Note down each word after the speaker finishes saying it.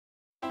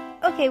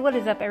Okay, what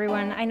is up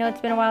everyone? I know it's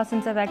been a while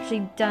since I've actually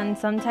done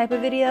some type of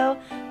video,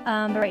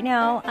 but right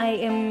now I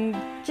am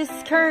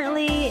just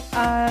currently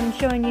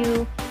showing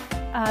you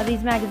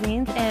these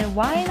magazines. And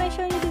why am I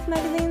showing you these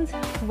magazines?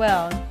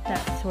 Well,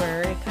 that's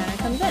where it kind of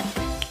comes in.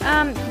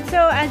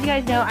 So as you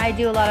guys know, I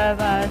do a lot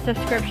of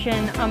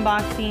subscription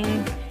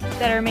unboxings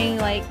that are mainly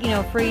like, you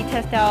know, free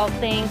test out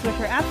things, which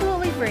are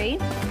absolutely free.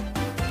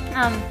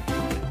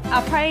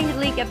 I'll probably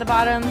link at the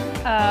bottom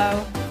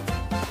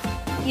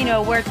you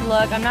know, where to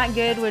look. I'm not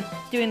good with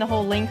doing the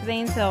whole link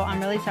thing, so I'm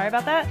really sorry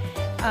about that,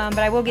 but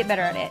I will get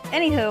better at it.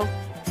 Anywho,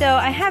 so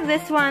I have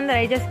this one that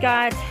I just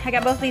got. I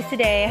got both of these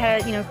today. I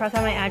had, you know, cross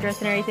out my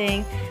address and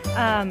everything.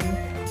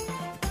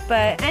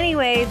 But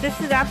anyway, this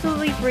is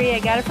absolutely free. I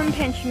got it from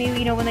pinchme.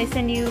 You know, when they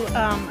send you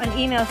an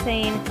email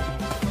saying,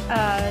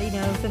 you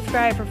know,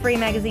 subscribe for free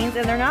magazines,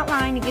 and they're not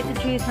lying. You get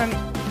to choose from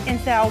In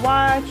Style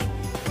Watch,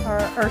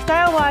 or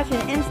Style Watch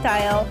and In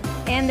Style,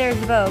 and there's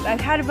Vogue.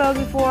 I've had a Vogue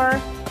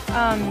before.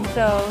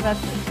 So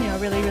that's, you know,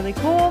 really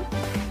cool.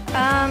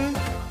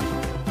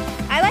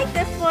 I like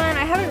this one.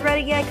 I haven't read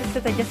it yet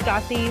since I just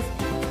got these.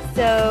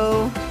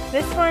 So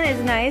this one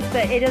is nice,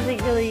 but it doesn't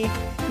really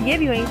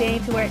give you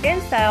anything to wear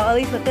In Style, at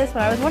least with this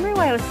one. I was wondering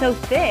why it was so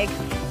thick.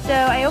 So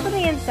I opened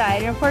the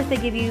inside, and of course they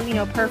give you, you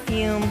know,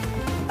 perfume,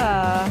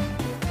 I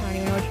don't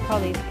even know what you call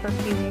these,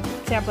 perfume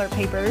sampler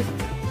papers.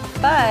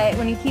 But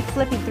when you keep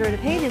flipping through the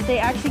pages, they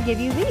actually give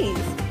you these.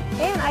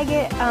 And I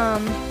get,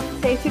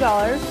 save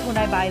 $2 when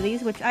I buy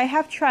these, which I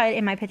have tried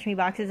in my pinchme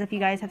boxes if you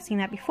guys have seen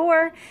that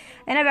before,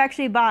 and I've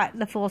actually bought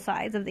the full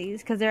size of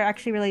these because they're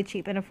actually really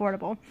cheap and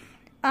affordable.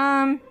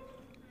 Oh,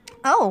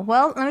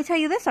 well, let me tell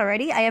you this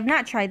already. I have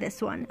not tried this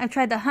one. I've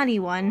tried the honey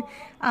one,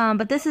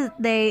 but this is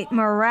the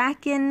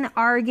Moroccan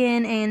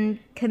argan and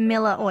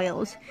Camilla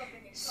oils.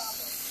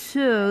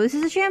 So this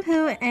is a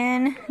shampoo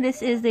and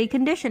this is the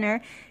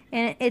conditioner,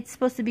 and it's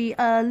supposed to be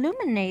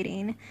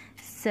illuminating.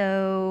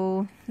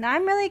 So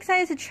I'm really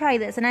excited to try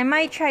this, and I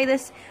might try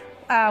this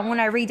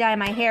when I re-dye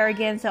my hair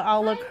again, so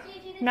I'll look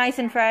nice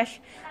and fresh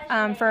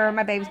for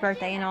my baby's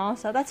birthday and all.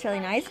 So that's really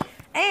nice.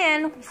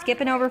 And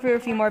skipping over for a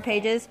few more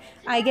pages,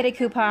 I get a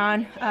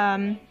coupon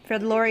for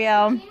the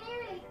L'Oreal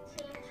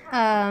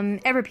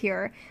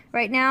Everpure.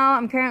 Right now,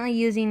 I'm currently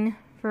using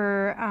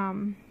for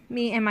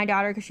me and my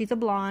daughter, because she's a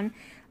blonde,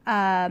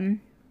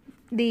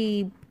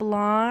 the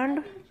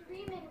blonde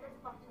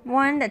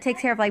one that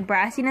takes care of like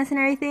brassiness and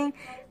everything.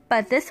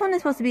 But this one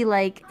is supposed to be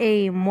like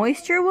a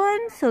moisture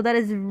one, so that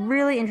is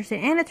really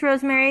interesting. And it's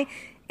rosemary,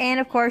 and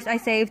of course I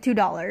saved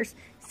 $2.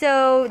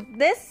 So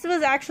this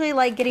was actually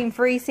like getting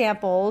free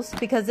samples,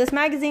 because this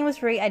magazine was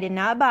free. I did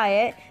not buy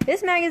it.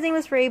 This magazine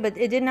was free, but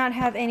it did not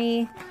have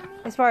any,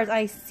 as far as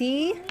I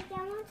see.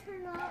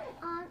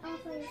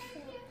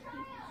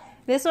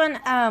 This one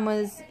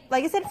was,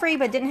 like I said, free,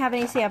 but didn't have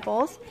any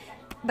samples.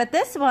 But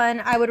this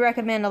one I would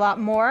recommend a lot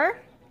more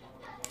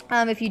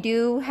if you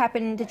do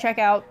happen to check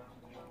out,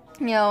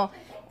 you know,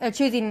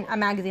 choosing a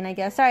magazine, I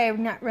guess. Sorry,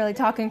 I'm not really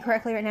talking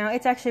correctly right now.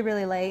 It's actually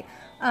really late.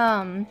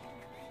 So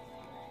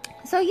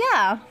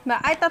yeah, but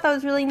I thought that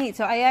was really neat.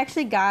 So I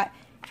actually got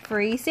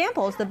free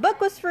samples. The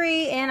book was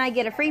free, and I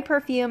get a free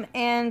perfume,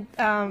 and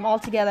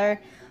altogether,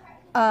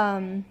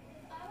 you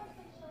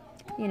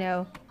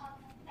know,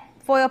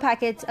 foil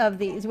packets of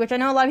these, which I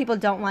know a lot of people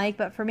don't like,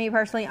 but for me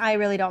personally, I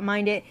really don't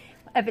mind it.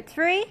 If it's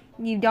free,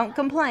 you don't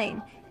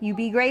complain. You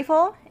be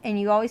grateful, and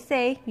you always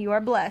say you are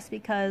blessed,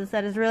 because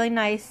that is really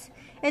nice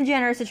and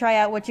generous to try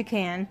out what you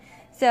can.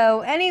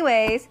 So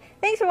anyways,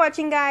 thanks for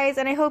watching, guys,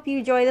 and I hope you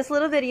enjoy this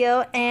little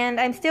video.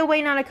 And I'm still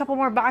waiting on a couple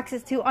more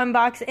boxes to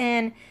unbox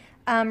and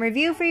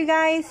review for you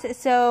guys.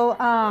 So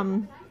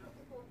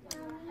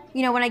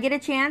you know, when I get a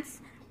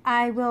chance,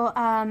 I will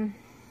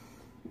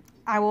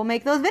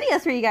make those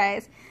videos for you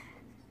guys.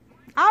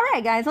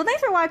 Alright guys, well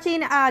thanks for watching.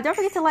 Don't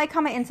forget to like,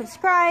 comment, and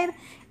subscribe,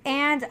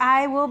 and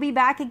I will be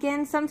back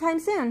again sometime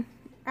soon.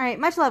 Alright,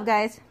 much love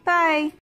guys. Bye!